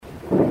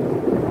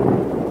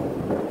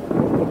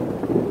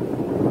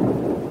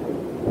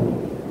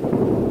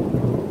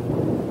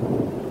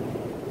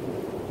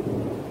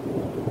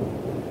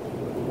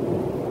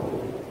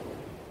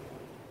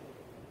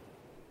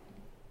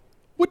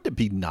it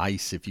be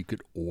nice if you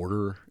could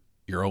order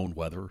your own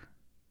weather?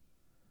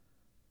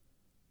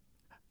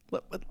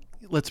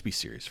 Let's be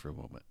serious for a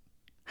moment.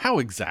 How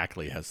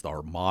exactly has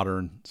our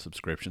modern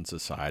subscription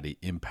society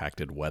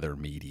impacted weather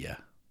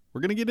media?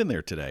 We're going to get in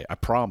there today, I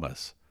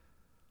promise.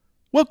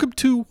 Welcome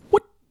to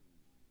What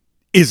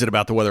Is It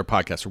About the Weather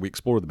podcast, where we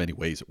explore the many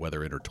ways that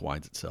weather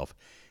intertwines itself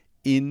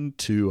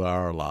into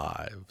our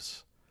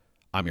lives.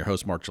 I'm your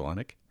host, Mark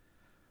Jelinek,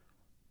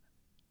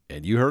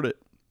 and you heard it.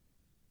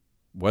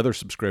 Weather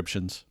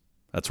subscriptions.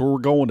 That's where we're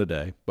going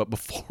today. But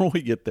before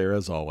we get there,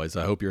 as always,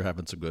 I hope you're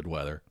having some good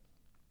weather.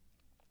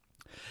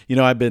 You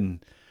know, I've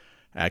been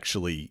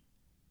actually,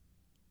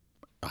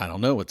 I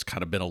don't know, it's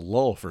kind of been a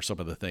lull for some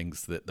of the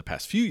things that the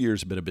past few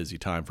years have been a busy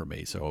time for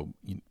me. So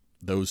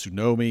those who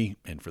know me,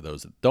 and for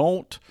those that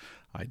don't,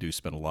 I do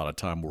spend a lot of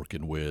time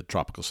working with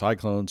tropical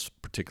cyclones,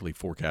 particularly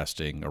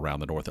forecasting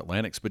around the North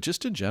Atlantic, but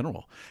just in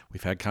general,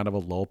 we've had kind of a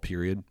lull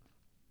period,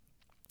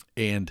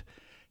 and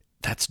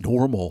that's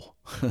normal.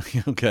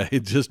 Okay,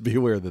 just be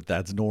aware that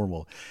that's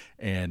normal.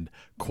 And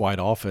quite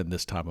often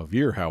this time of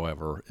year,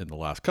 however, in the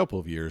last couple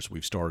of years,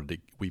 we've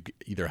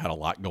either had a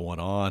lot going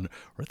on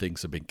or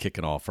things have been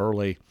kicking off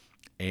early,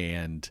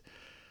 and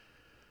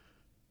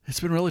it's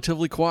been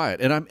relatively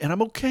quiet. And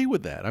I'm okay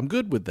with that. I'm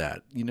good with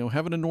that. You know,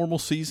 having a normal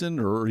season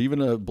or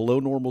even a below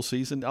normal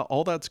season,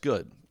 all that's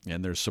good.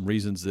 And there's some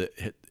reasons that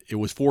it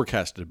was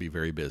forecasted to be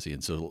very busy.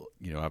 And so,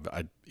 you know,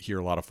 I hear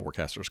a lot of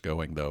forecasters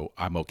going, though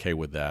I'm okay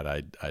with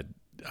that.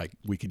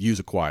 We could use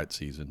a quiet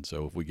season.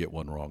 So if we get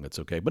one wrong, it's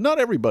okay. But not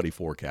everybody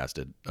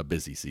forecasted a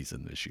busy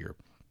season this year.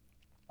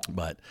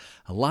 But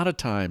a lot of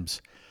times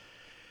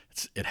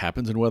it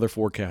happens in weather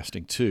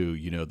forecasting too.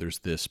 You know, there's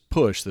this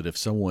push that if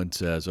someone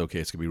says, okay,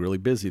 it's going to be really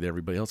busy, that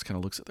everybody else kind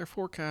of looks at their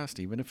forecast,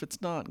 even if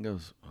it's not, and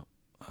goes, oh,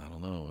 I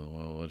don't know,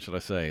 well, what should I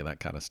say? That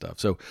kind of stuff.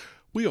 So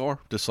we are,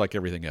 just like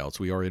everything else,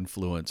 we are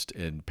influenced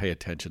and pay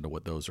attention to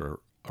what those are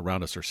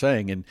around us are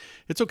saying. And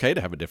it's okay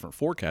to have a different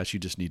forecast. You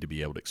just need to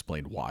be able to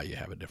explain why you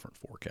have a different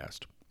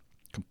forecast.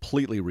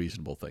 Completely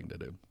reasonable thing to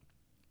do.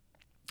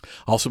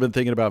 Also been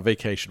thinking about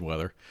vacation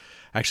weather.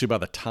 Actually, by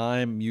the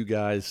time you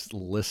guys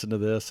listen to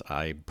this,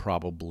 I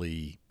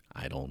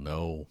don't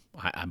know.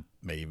 I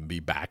may even be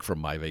back from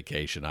my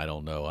vacation. I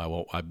don't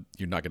know.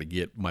 You're not going to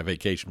get my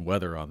vacation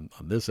weather on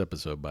this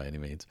episode by any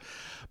means.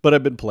 But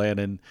I've been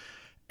planning,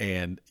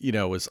 and you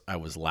know, I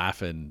was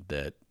laughing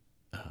that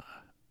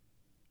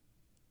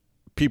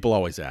people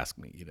always ask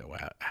me, you know,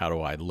 how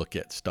do I look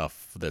at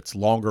stuff that's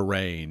longer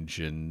range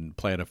and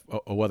plan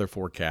a weather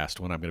forecast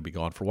when I'm going to be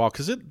gone for a while?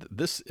 Because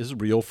this is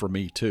real for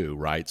me too,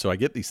 right? So I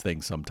get these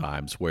things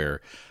sometimes where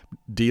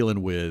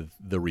dealing with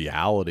the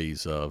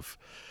realities of,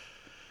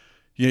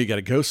 you know, you got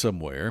to go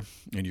somewhere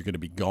and you're going to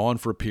be gone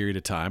for a period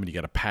of time, and you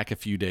got to pack a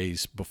few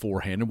days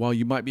beforehand. And while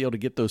you might be able to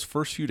get those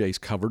first few days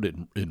covered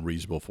in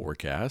reasonable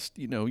forecast,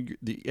 you know,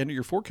 the end of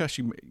your forecast,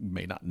 you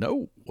may not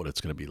know what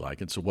it's going to be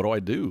like. And so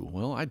what do?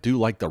 Well, I do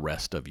like the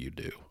rest of you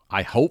do.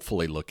 I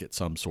hopefully look at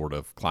some sort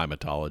of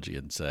climatology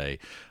and say,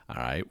 all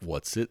right,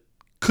 what's it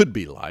could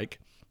be like,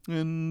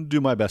 and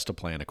do my best to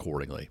plan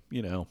accordingly.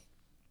 You know,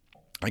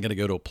 I'm going to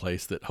go to a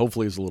place that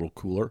hopefully is a little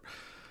cooler.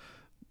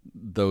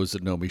 Those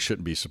that know me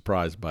shouldn't be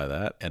surprised by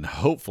that, and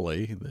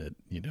hopefully that,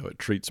 you know, it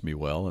treats me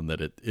well and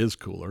that it is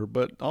cooler,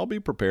 but I'll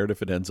be prepared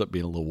if it ends up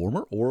being a little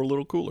warmer or a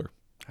little cooler.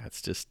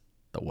 That's just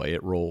the way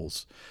it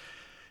rolls.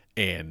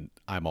 And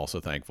I'm also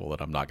thankful that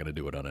I'm not going to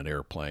do it on an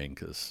airplane,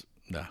 because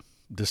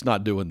just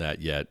not doing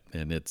that yet.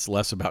 And it's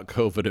less about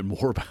COVID and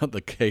more about the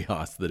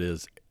chaos that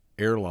is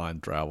airline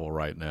travel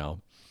right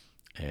now.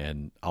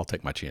 And I'll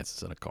take my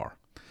chances in a car.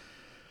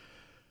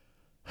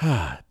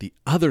 The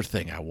other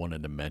thing I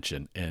wanted to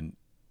mention, and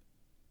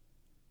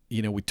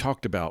you know, we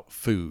talked about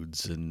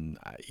foods and,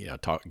 you know,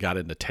 got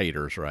into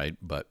taters, right?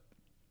 But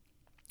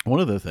one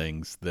of the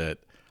things that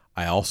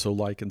I also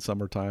like in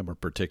summertime, or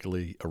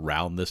particularly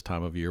around this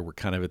time of year, we're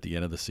kind of at the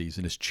end of the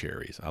season, is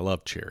cherries. I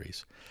love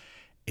cherries.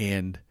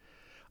 And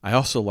I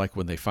also like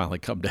when they finally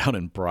come down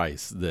in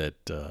price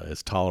that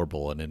is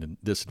tolerable. And in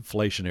this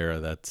inflation era,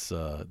 that's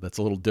a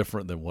little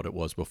different than what it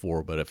was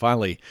before. But I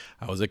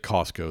was at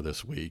Costco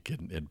this week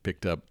and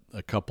picked up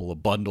a couple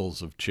of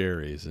bundles of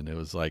cherries, and it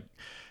was like,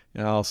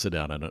 yeah, I'll sit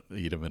down and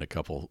eat them in a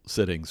couple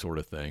sittings, sort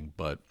of thing.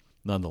 But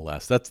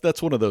nonetheless, that's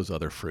one of those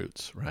other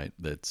fruits, right?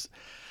 That's,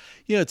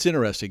 you know, it's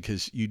interesting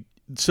because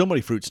so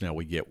many fruits now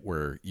we get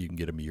where you can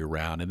get them year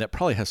round, and that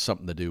probably has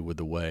something to do with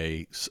the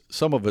way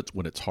some of it's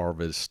when it's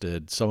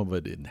harvested, some of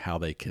it in how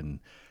they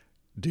can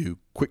do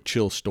quick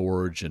chill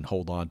storage and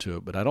hold on to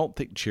it. But I don't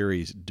think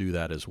cherries do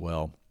that as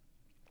well.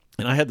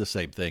 And I had the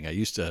same thing.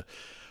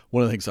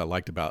 One of the things I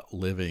liked about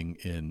living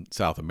in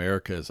South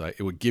America is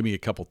it would give me a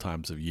couple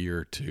times a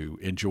year to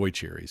enjoy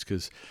cherries,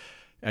 because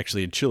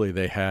actually in Chile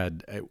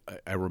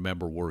I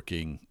remember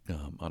working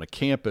on a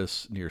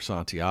campus near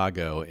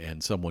Santiago,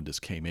 and someone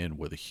just came in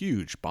with a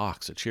huge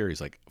box of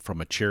cherries, like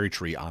from a cherry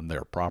tree on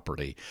their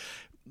property.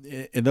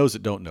 And those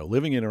that don't know,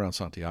 living in and around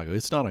Santiago,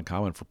 it's not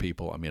uncommon for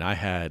people. I mean, I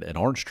had an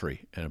orange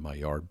tree in my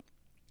yard,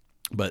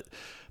 but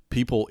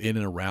people in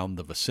and around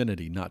the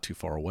vicinity, not too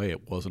far away,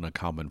 it wasn't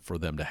uncommon for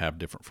them to have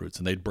different fruits,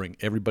 and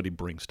everybody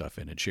bring stuff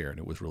in and share. And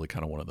it was really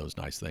kind of one of those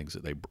nice things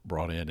that they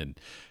brought in and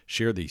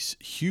share these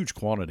huge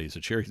quantities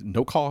of cherries,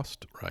 no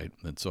cost, right?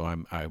 And so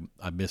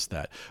I miss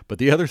that. But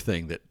the other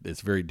thing that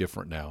is very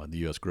different now in the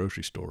U.S.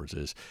 grocery stores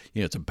is,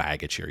 it's a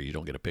bag of cherry. You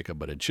don't get to pick them.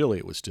 But in Chile,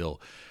 it was still,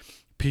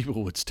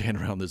 people would stand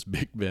around this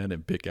big bin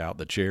and pick out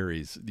the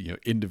cherries,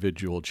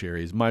 individual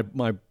cherries. My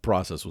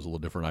process was a little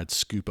different. I'd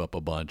scoop up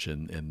a bunch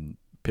and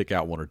pick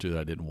out one or two that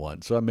I didn't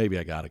want. So maybe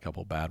I got a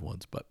couple bad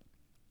ones, but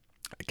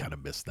I kind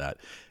of missed that.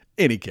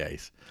 Any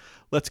case,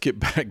 let's get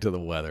back to the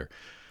weather.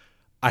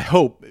 I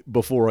hope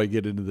before I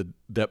get into the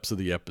depths of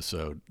the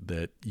episode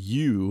that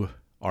you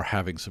are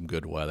having some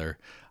good weather.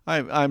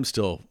 I'm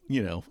still,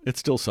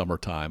 it's still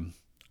summertime.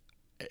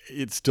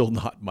 It's still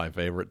not my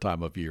favorite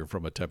time of year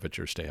from a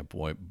temperature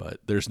standpoint, but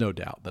there's no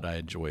doubt that I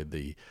enjoy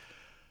the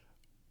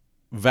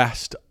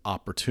vast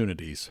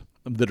opportunities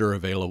that are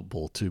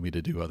available to me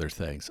to do other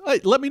things.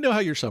 Let me know how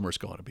your summer's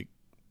going. I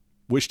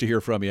wish to hear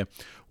from you.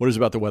 What is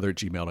about the weather at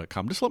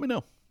gmail.com? Just let me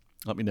know.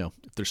 Let me know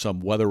if there's some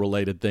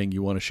weather-related thing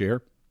you want to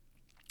share,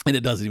 and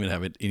it doesn't even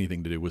have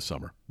anything to do with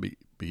summer.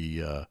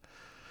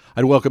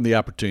 I'd welcome the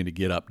opportunity to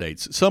get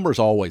updates. Summer's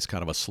always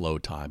kind of a slow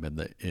time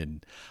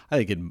I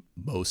think in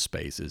most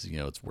spaces,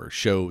 it's where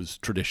shows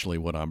traditionally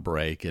went on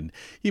break, and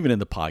even in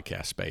the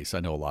podcast space, I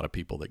know a lot of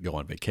people that go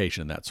on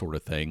vacation, that sort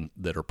of thing,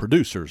 that are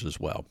producers as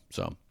well.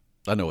 So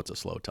I know it's a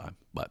slow time,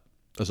 but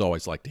as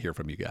always, like to hear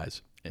from you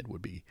guys and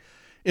would be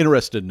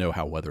interested to know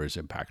how weather is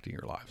impacting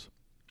your lives.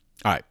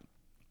 All right,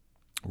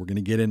 we're going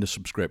to get into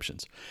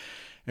subscriptions,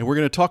 and we're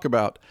going to talk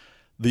about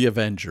the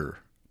Avenger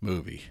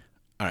movie.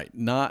 All right,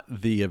 not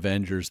the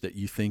Avengers that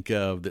you think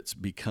of that's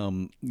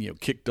become,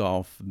 kicked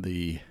off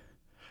the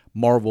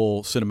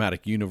Marvel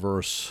Cinematic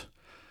Universe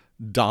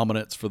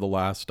dominance for the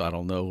last,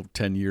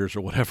 10 years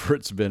or whatever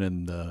it's been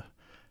in the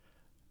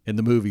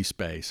movie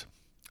space.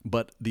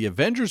 But the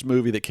Avengers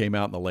movie that came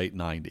out in the late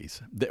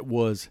 90s that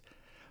was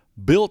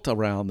built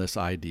around this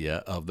idea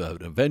of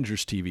the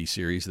Avengers TV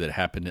series that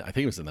happened, I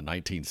think it was in the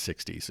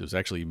 1960s. It was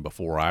actually even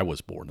before I was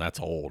born. That's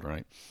old,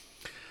 right?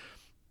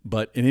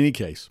 But in any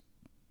case,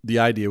 the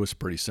idea was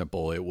pretty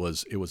simple. It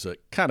was a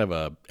kind of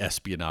a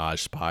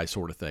espionage spy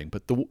sort of thing.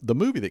 But the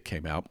movie that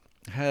came out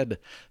had, I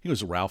think it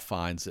was Ralph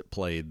Fiennes that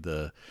played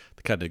the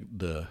kind of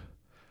the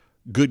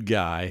good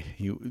guy,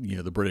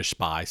 the British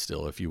spy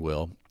still, if you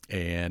will.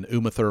 And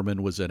Uma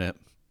Thurman was in it.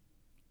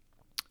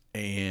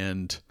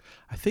 And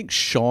I think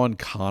Sean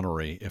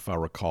Connery, if I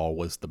recall,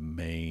 was the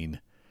main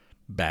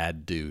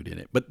bad dude in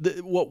it. But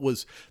the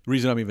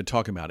reason I'm even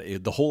talking about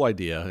it, the whole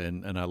idea,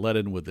 and I let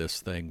in with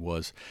this thing,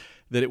 was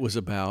that it was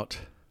about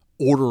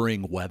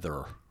ordering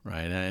weather,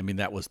 right? I mean,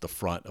 that was the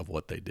front of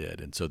what they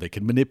did. And so they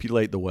could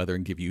manipulate the weather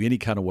and give you any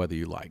kind of weather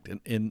you liked.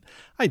 And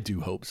I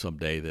do hope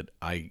someday that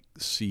I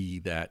see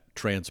that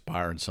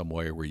transpire in some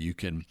way where you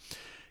can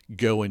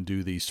go and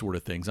do these sort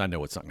of things. I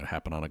know it's not going to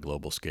happen on a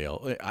global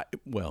scale.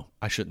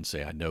 I shouldn't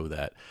say I know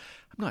that.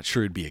 I'm not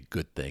sure it'd be a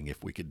good thing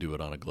if we could do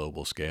it on a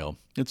global scale.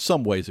 In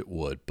some ways it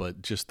would,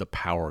 but just the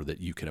power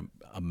that you can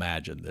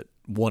imagine that,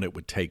 one, it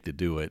would take to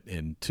do it,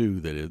 and two,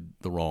 that in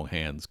the wrong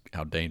hands,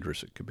 how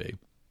dangerous it could be.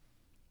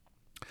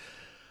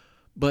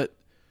 But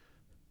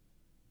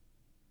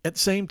at the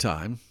same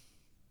time,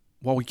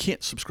 while we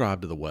can't subscribe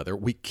to the weather,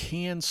 we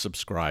can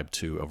subscribe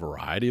to a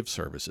variety of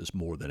services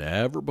more than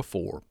ever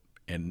before.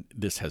 And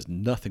this has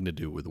nothing to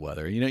do with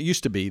weather. It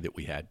used to be that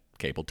we had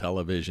cable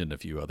television, a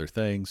few other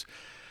things,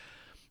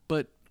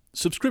 but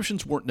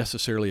subscriptions weren't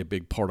necessarily a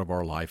big part of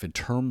our life in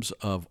terms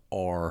of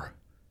our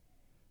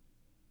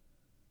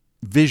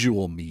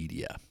visual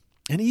media,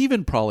 and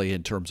even probably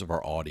in terms of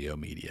our audio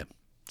media.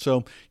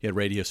 So you had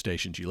radio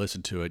stations, you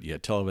listened to it. You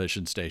had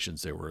television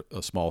stations, they were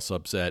a small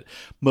subset.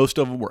 Most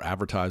of them were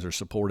advertiser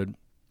supported.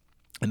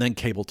 And then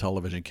cable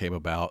television came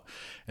about.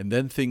 And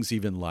then things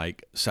even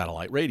like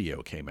satellite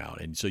radio came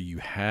out. And so you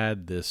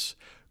had this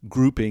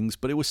groupings,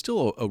 but it was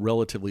still a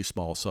relatively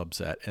small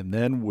subset. And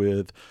then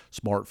with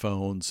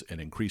smartphones and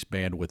increased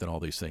bandwidth and all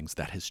these things,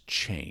 that has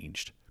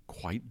changed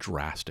quite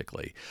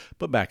drastically.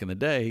 But back in the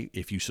day,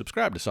 if you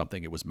subscribed to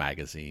something, it was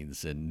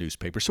magazines and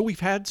newspapers. So we've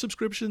had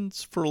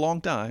subscriptions for a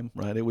long time,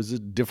 right? It was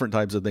different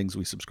types of things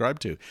we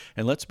subscribed to.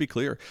 And let's be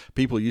clear,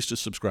 people used to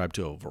subscribe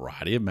to a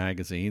variety of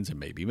magazines and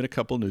maybe even a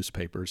couple of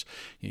newspapers.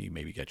 You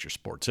maybe got your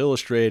Sports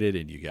Illustrated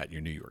and you got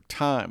your New York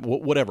Times,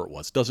 whatever it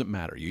was, doesn't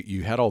matter.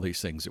 You had all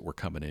these things that were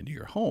coming into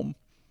your home.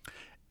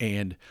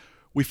 And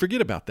we forget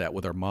about that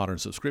with our modern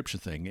subscription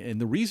thing. And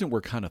the reason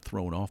we're kind of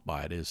thrown off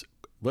by it is,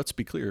 let's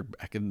be clear,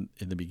 back in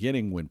the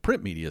beginning when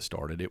print media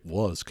started, it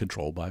was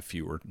controlled by a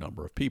fewer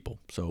number of people.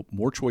 So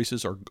more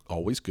choices are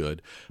always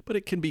good, but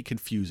it can be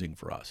confusing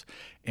for us.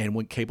 And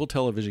when cable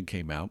television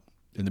came out,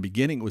 in the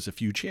beginning it was a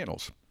few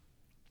channels.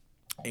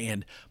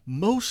 And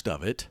most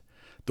of it,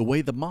 the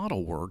way the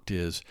model worked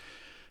is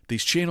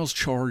these channels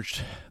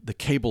charged the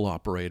cable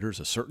operators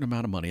a certain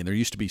amount of money, and there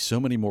used to be so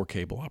many more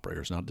cable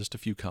operators, not just a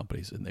few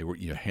companies, and they were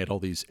had all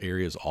these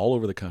areas all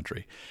over the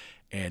country,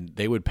 and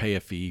they would pay a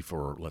fee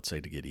for, let's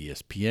say, to get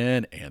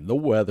ESPN and the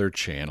Weather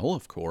Channel,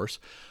 of course,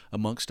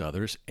 amongst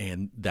others,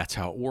 and that's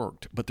how it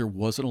worked. But there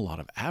wasn't a lot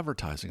of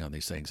advertising on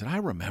these things, and I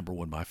remember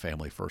when my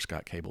family first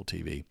got cable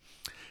TV,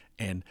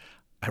 and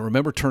I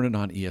remember turning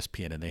on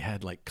ESPN, and they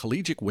had like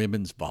collegiate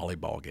women's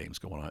volleyball games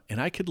going on,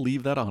 and I could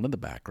leave that on in the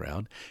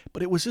background,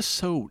 but it was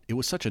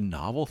such a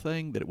novel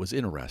thing that it was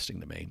interesting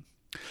to me.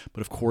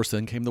 But of course,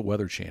 then came the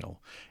Weather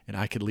Channel, and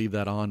I could leave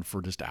that on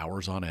for just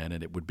hours on end,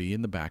 and it would be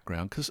in the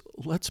background, because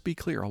let's be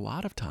clear, a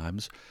lot of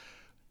times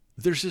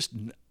there's just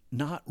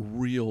not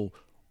real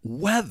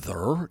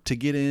weather to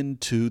get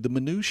into the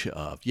minutia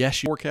of.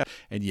 Yes, you forecast,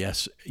 and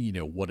yes,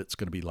 what it's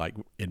going to be like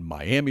in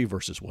Miami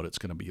versus what it's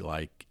going to be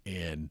like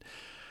in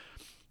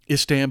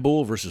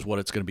Istanbul versus what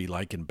it's going to be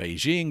like in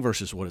Beijing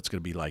versus what it's going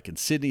to be like in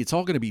Sydney. It's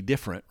all going to be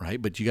different,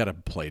 right? But you got to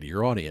play to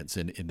your audience.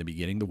 And in the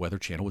beginning, the Weather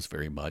Channel was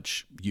very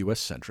much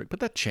U.S.-centric, but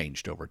that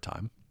changed over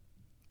time.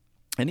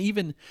 And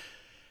even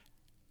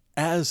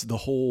as the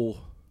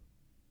whole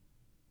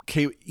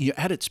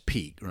at its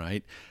peak,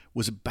 right,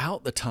 was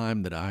about the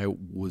time that I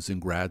was in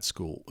grad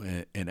school.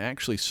 And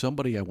actually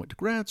somebody I went to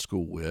grad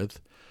school with,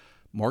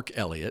 Mark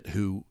Elliott,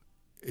 who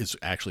is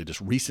actually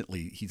just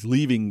recently, he's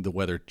leaving the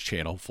Weather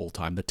Channel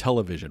full-time, the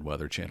television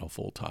Weather Channel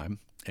full-time,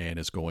 and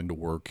is going to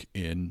work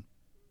in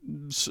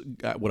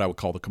what I would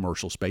call the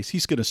commercial space.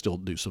 He's going to still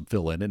do some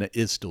fill-in, and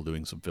is still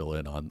doing some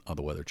fill-in on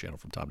the Weather Channel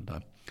from time to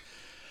time.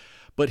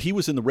 But he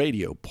was in the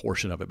radio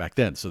portion of it back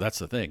then, so that's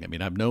the thing. I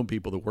mean, I've known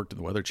people that worked in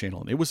the Weather Channel,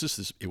 and it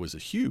was it was a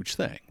huge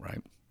thing,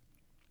 right?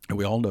 And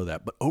we all know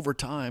that. But over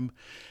time,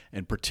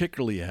 and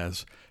particularly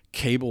as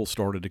cable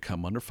started to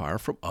come under fire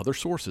from other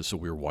sources. So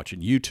we were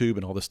watching YouTube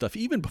and all this stuff,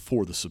 even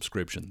before the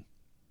subscription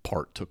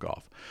part took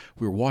off.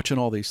 We were watching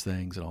all these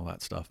things and all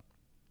that stuff.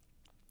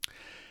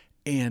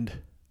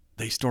 And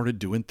they started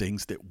doing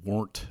things that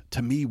weren't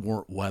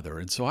weather.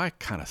 And so I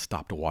kind of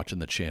stopped watching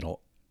the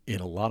channel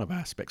in a lot of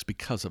aspects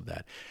because of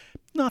that.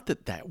 Not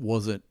that that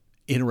wasn't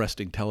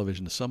interesting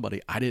television to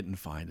somebody. I didn't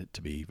find it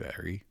to be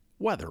very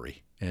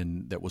weathery.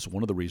 And that was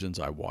one of the reasons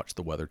I watched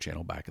the Weather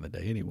Channel back in the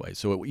day anyway.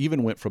 So it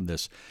even went from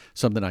this,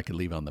 something I could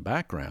leave on the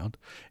background.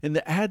 And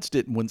the ads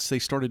didn't, once they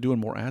started doing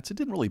more ads, it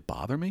didn't really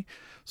bother me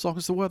as long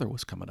as the weather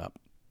was coming up.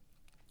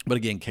 But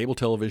again, cable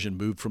television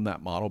moved from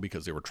that model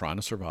because they were trying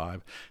to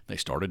survive. They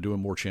started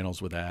doing more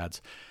channels with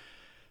ads.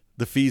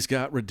 The fees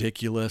got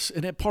ridiculous.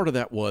 And part of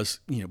that was,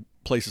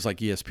 places like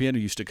ESPN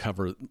who used to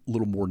cover a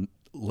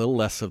little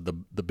less of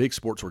the big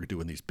sports were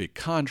doing these big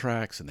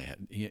contracts, and they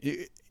had,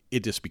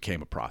 it just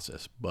became a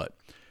process. But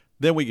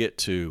then we get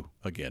to,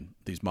 again,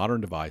 these modern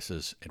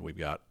devices, and we've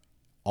got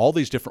all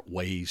these different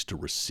ways to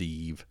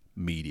receive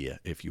media,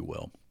 if you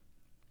will.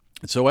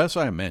 And so as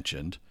I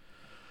mentioned,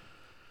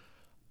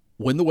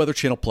 when the Weather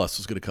Channel Plus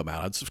was going to come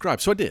out, I'd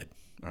subscribe. So I did.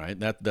 All right.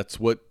 That's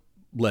what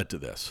led to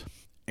this.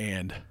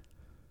 And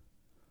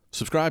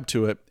subscribe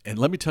to it. And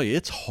let me tell you,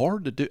 it's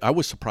hard to do. I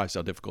was surprised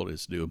how difficult it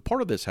is to do. And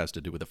part of this has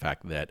to do with the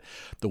fact that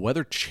the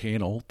Weather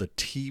Channel, the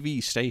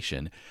TV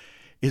station,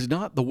 is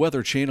not the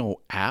Weather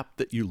Channel app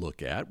that you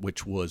look at,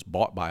 which was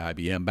bought by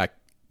IBM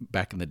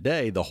back in the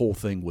day. The whole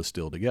thing was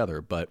still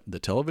together, but the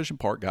television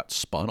part got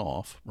spun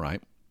off,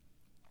 right?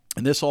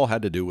 And this all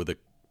had to do with a,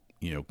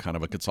 kind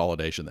of a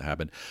consolidation that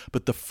happened.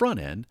 But the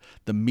front end,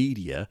 the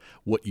media,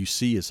 what you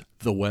see is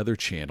the Weather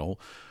Channel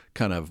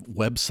kind of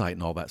website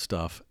and all that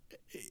stuff.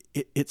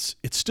 It's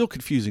still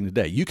confusing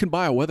today. You can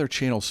buy a Weather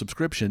Channel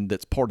subscription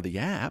that's part of the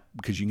app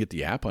because you can get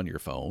the app on your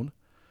phone,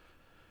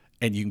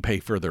 and you can pay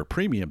for their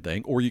premium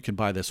thing, or you can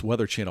buy this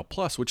Weather Channel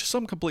Plus, which is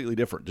something completely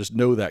different. Just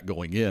know that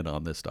going in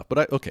on this stuff.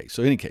 But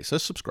so in any case,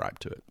 let's subscribe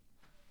to it.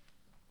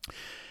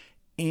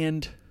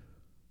 And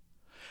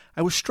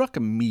I was struck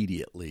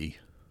immediately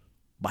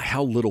by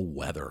how little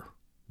weather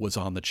was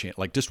on the channel,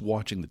 like just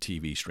watching the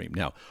TV stream.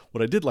 Now,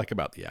 what I did like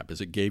about the app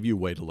is it gave you a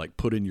way to like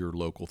put in your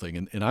local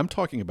thing. And I'm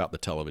talking about the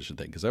television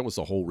thing because that was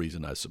the whole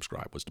reason I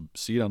subscribed, was to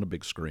see it on a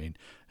big screen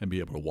and be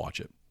able to watch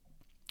it.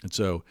 And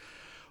so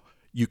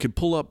you can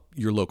pull up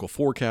your local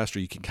forecast,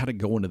 or you can kind of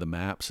go into the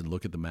maps and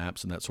look at the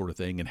maps and that sort of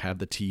thing, and have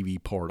the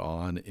TV part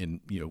on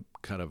in,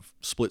 kind of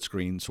split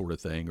screen sort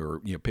of thing, or,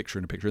 picture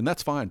in a picture. And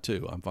that's fine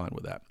too. I'm fine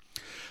with that.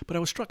 But I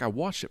was struck. I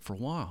watched it for a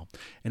while,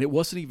 and it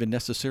wasn't even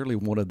necessarily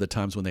one of the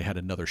times when they had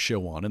another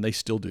show on, and they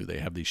still do. They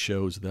have these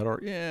shows that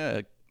are,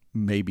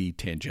 maybe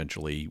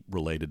tangentially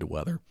related to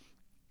weather,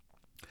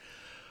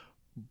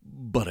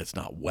 but it's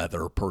not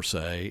weather per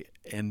se.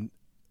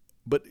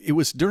 But it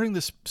was during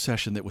this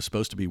session that was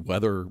supposed to be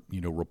weather,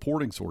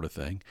 reporting sort of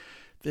thing,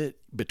 that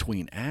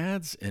between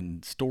ads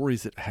and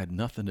stories that had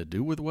nothing to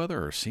do with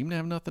weather or seemed to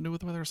have nothing to do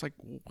with weather, it's like,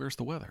 where's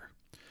the weather?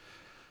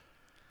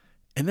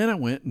 And then I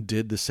went and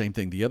did the same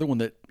thing. The other one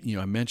that,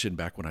 I mentioned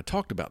back when I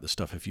talked about this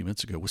stuff a few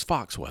minutes ago was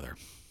Fox Weather.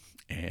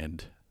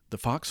 And the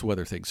Fox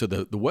weather thing. So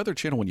the Weather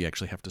Channel one, you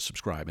actually have to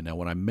subscribe. And now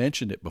when I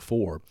mentioned it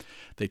before,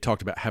 they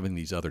talked about having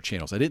these other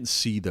channels. I didn't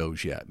see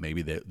those yet.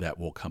 Maybe that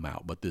will come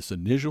out. But this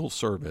initial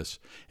service,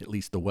 at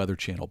least the Weather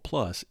Channel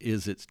Plus,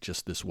 it's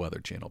just this Weather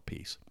Channel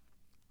piece.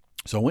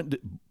 So I went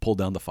and pulled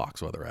down the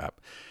Fox Weather app,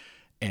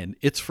 and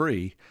it's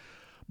free,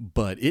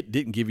 but it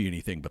didn't give you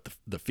anything but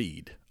the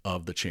feed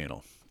of the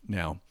channel.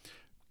 Now,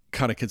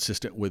 kind of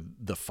consistent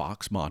with the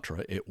Fox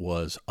mantra, it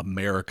was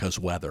America's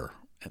weather.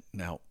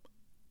 Now,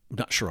 I'm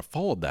not sure I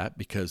followed that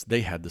because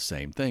they had the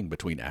same thing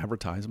between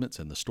advertisements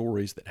and the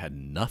stories that had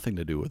nothing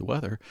to do with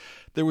weather.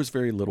 There was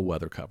very little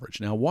weather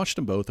coverage. Now, I watched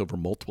them both over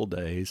multiple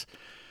days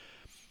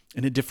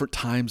and at different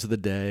times of the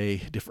day,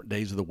 different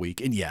days of the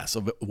week. And yes,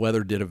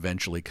 weather did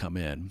eventually come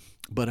in,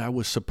 but I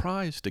was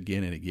surprised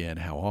again and again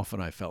how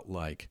often I felt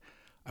like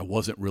I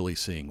wasn't really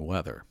seeing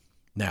weather.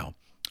 Now,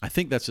 I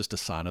think that's just a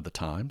sign of the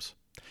times.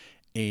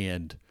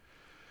 And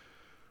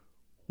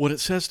what it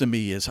says to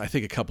me is, I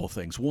think a couple of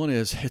things. One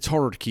is it's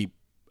harder to keep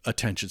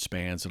attention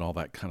spans and all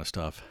that kind of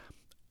stuff.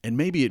 And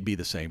maybe it'd be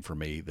the same for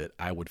me, that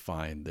I would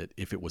find that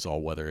if it was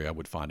all weather, I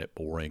would find it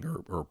boring,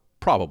 or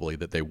probably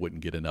that they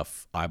wouldn't get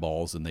enough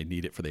eyeballs and they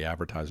need it for the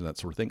advertising, that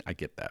sort of thing. I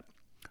get that.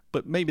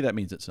 But maybe that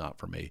means it's not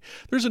for me.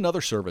 There's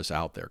another service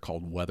out there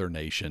called Weather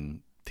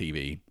Nation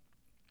TV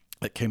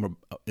that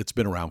it's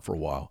been around for a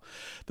while,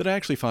 that I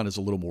actually find is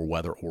a little more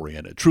weather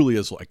oriented. Truly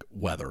is like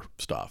weather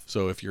stuff.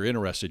 So if you're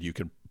interested, you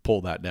can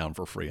pull that down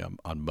for free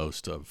on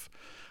most of,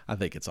 I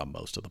think it's on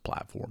most of the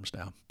platforms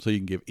now. So you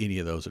can give any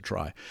of those a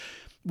try.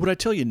 Would I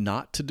tell you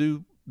not to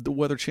do the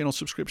Weather Channel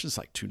subscription? It's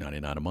like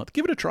 $2.99 a month.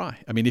 Give it a try.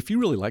 I mean, if you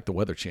really like the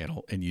Weather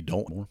Channel and you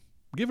don't more,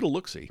 give it a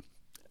look-see.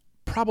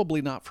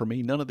 Probably not for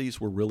me. None of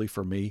these were really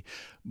for me,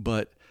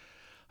 but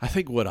I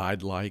think what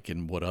I'd like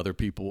and what other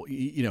people,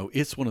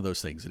 it's one of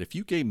those things that if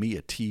you gave me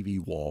a TV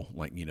wall,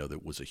 like,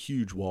 that was a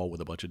huge wall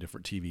with a bunch of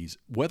different TVs,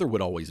 weather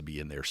would always be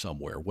in there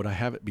somewhere. Would I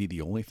have it be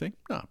the only thing?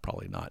 No,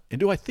 probably not. And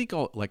do I think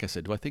all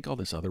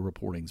this other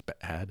reporting's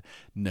bad?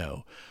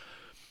 No.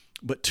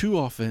 But too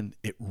often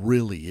it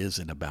really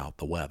isn't about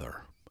the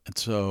weather. And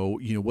so,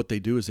 what they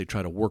do is they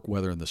try to work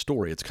weather in the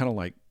story. It's kind of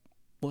like,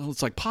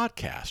 it's like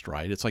podcast,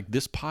 right? It's like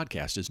this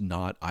podcast is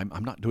not,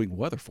 I'm not doing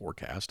weather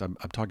forecast. I'm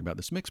talking about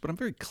this mix, but I'm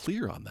very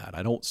clear on that.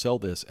 I don't sell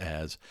this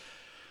as,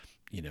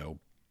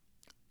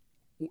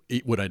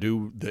 when I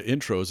do the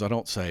intros, I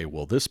don't say,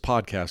 well, this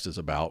podcast is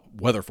about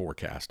weather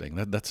forecasting.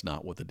 That's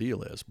not what the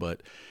deal is.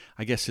 But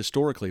I guess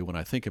historically, when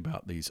I think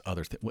about these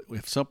other things,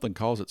 if something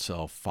calls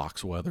itself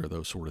Fox Weather,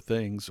 those sort of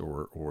things,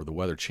 or the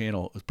Weather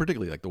Channel,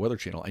 particularly like the Weather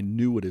Channel, I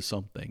knew it is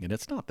something, and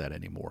it's not that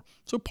anymore.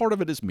 So part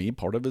of it is me,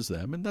 part of it is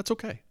them, and that's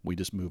okay. We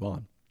just move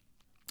on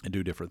and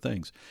do different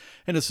things.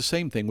 And it's the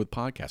same thing with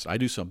podcasts. I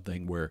do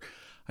something where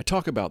I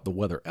talk about the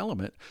weather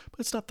element,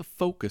 but it's not the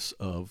focus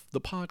of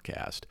the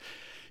podcast.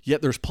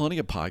 Yet there's plenty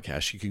of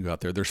podcasts you can go out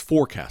there. There's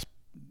forecast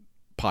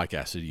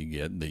podcasts that you can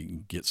get. They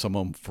get some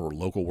of them for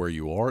local where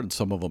you are, and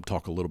some of them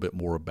talk a little bit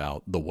more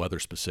about the weather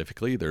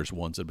specifically. There's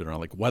ones that have been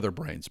around, like Weather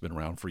Brain's been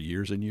around for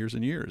years and years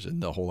and years.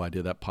 And the whole idea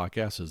of that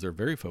podcast is they're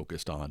very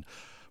focused on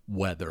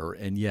weather.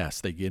 And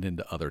yes, they get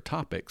into other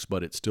topics,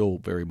 but it still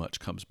very much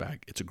comes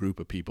back. It's a group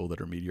of people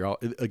that are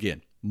meteorologists.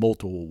 Again,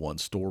 multiple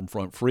ones,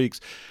 Stormfront Freaks.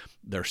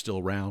 They're still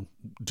around,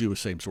 do the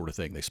same sort of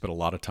thing. They spend a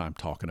lot of time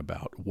talking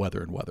about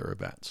weather and weather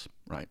events,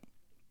 right?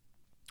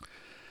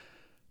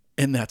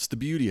 And that's the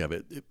beauty of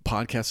it.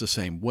 Podcasts the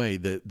same way.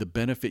 The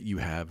benefit you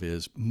have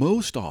is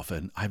most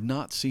often, I've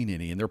not seen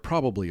any, and there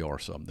probably are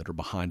some that are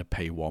behind a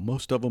paywall.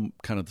 Most of them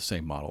kind of the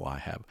same model I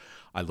have.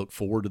 I look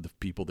forward to the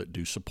people that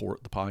do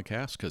support the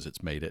podcast because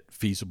it's made it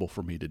feasible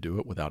for me to do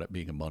it without it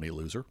being a money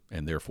loser.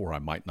 And therefore, I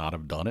might not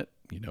have done it,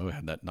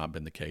 had that not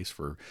been the case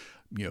for,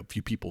 a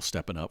few people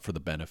stepping up for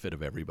the benefit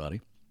of everybody.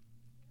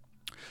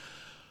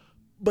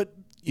 But,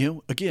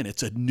 again,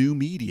 it's a new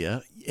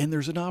media and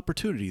there's an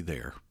opportunity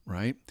there,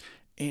 right?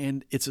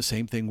 And it's the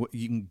same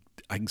thing.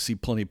 I can see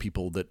plenty of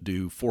people that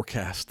do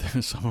forecast.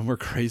 Some of them are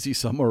crazy.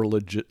 Some are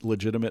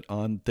legitimate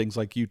on things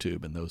like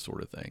YouTube and those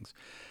sort of things.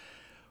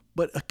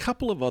 But a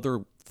couple of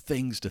other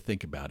things to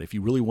think about if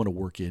you really want to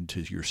work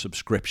into your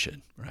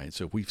subscription, right?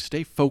 So if we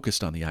stay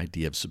focused on the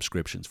idea of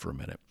subscriptions for a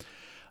minute,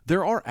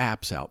 there are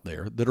apps out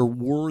there that are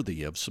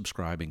worthy of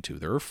subscribing to.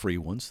 There are free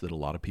ones that a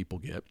lot of people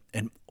get.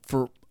 And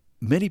for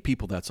many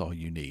people, that's all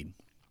you need.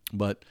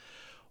 But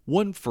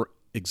one for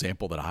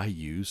example that I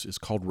use is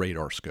called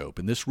RadarScope.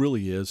 And this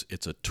really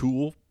it's a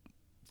tool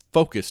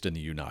focused in the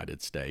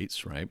United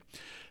States, right?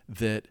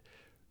 That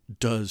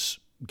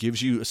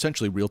gives you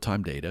essentially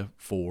real-time data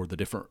for the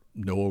different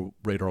NOAA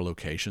radar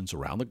locations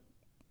around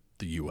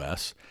the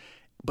U.S.,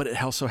 but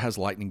it also has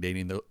lightning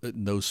data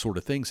and those sort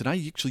of things. And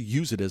I actually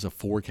use it as a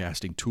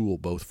forecasting tool,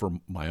 both for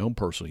my own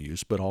personal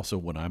use, but also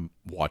when I'm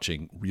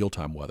watching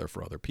real-time weather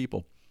for other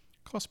people.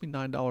 Cost me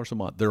 $9 a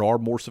month. There are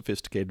more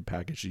sophisticated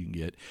packages you can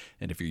get,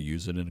 and if you're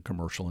using it in a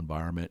commercial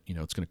environment,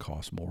 it's going to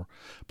cost more.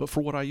 But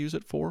for what I use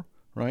it for,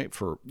 right,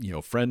 for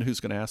a friend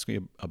who's going to ask me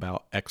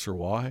about X or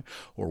Y,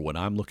 or when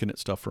I'm looking at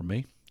stuff for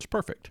me, it's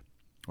perfect,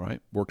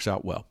 right? Works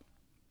out well.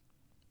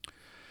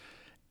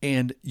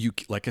 And you,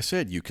 like I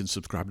said, you can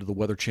subscribe to the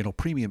Weather Channel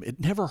Premium. It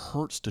never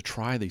hurts to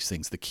try these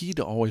things. The key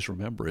to always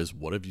remember is,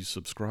 what have you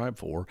subscribed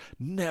for?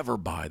 Never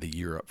buy the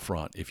year up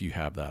front if you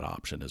have that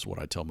option, is what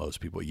I tell most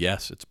people.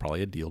 Yes, it's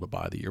probably a deal to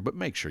buy the year, but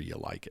make sure you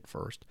like it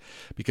first,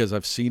 because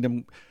I've seen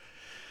them.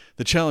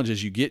 The challenge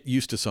is you get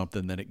used to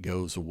something, then it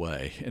goes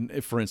away. And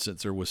if, for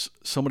instance, there was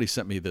somebody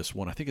sent me this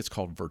one, I think it's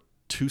called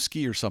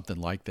Vertuski or something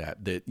like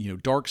that,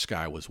 Dark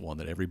Sky was one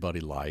that everybody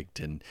liked,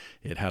 and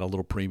it had a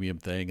little premium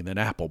thing, and then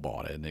Apple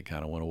bought it and it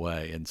kind of went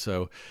away. And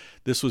so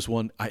this was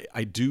one.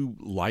 I do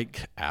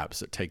like apps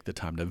that take the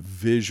time to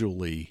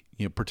visually,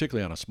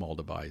 particularly on a small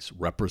device,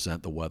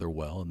 represent the weather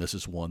well. And this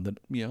is one that,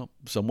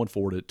 someone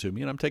forwarded it to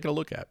me and I'm taking a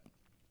look at.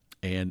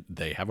 And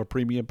they have a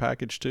premium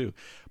package too.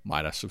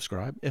 Might I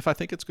subscribe? If I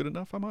think it's good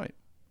enough, I might,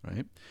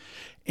 right?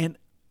 And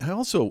I'm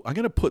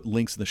going to put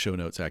links in the show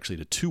notes actually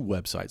to 2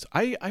 websites.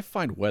 I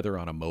find weather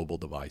on a mobile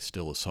device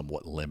still is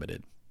somewhat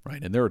limited,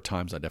 right? And there are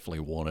times I definitely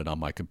want it on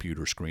my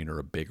computer screen or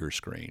a bigger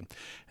screen.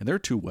 And there are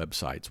 2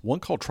 websites, one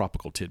called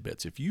Tropical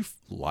Tidbits. If you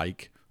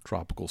like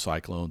tropical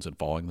cyclones and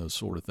following those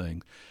sort of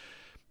things,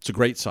 it's a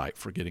great site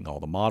for getting all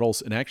the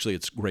models, and actually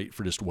it's great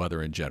for just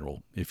weather in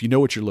general. If you know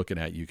what you're looking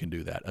at, you can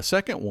do that. A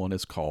second one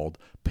is called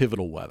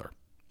Pivotal Weather.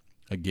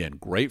 Again,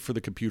 great for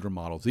the computer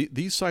models.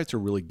 These sites are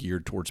really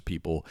geared towards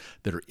people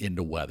that are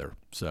into weather.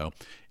 So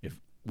if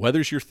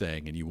weather's your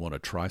thing and you want to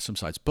try some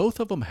sites,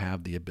 both of them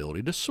have the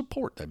ability to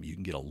support them. You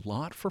can get a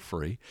lot for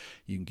free.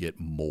 You can get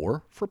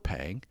more for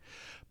paying,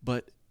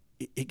 but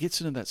it gets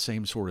into that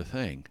same sort of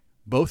thing.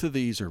 Both of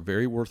these are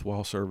very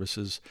worthwhile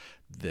services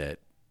that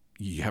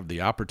you have the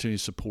opportunity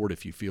to support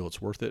if you feel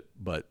it's worth it.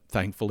 But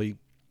thankfully,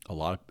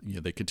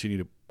 they continue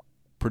to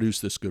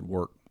produce this good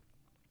work,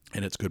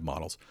 and it's good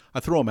models. I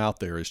throw them out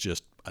there as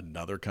just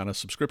another kind of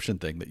subscription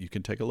thing that you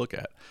can take a look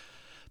at.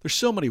 There's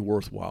so many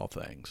worthwhile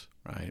things,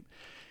 right?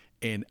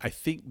 And I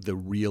think the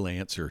real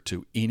answer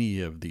to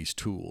any of these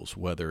tools,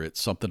 whether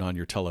it's something on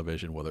your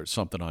television, whether it's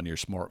something on your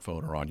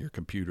smartphone or on your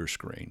computer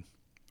screen,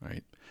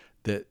 right,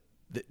 that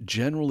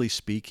generally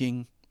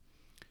speaking,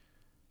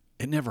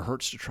 it never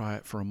hurts to try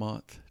it for a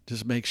month.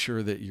 Just make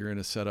sure that you're in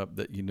a setup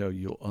that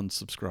you'll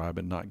unsubscribe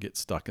and not get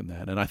stuck in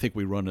that. And I think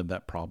we run into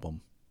that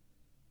problem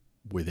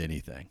with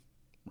anything,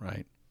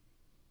 right?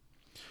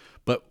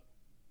 But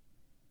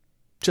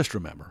just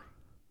remember,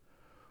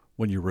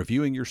 when you're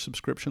reviewing your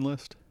subscription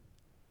list,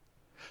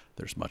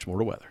 there's much more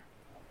to weather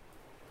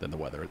than the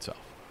weather itself.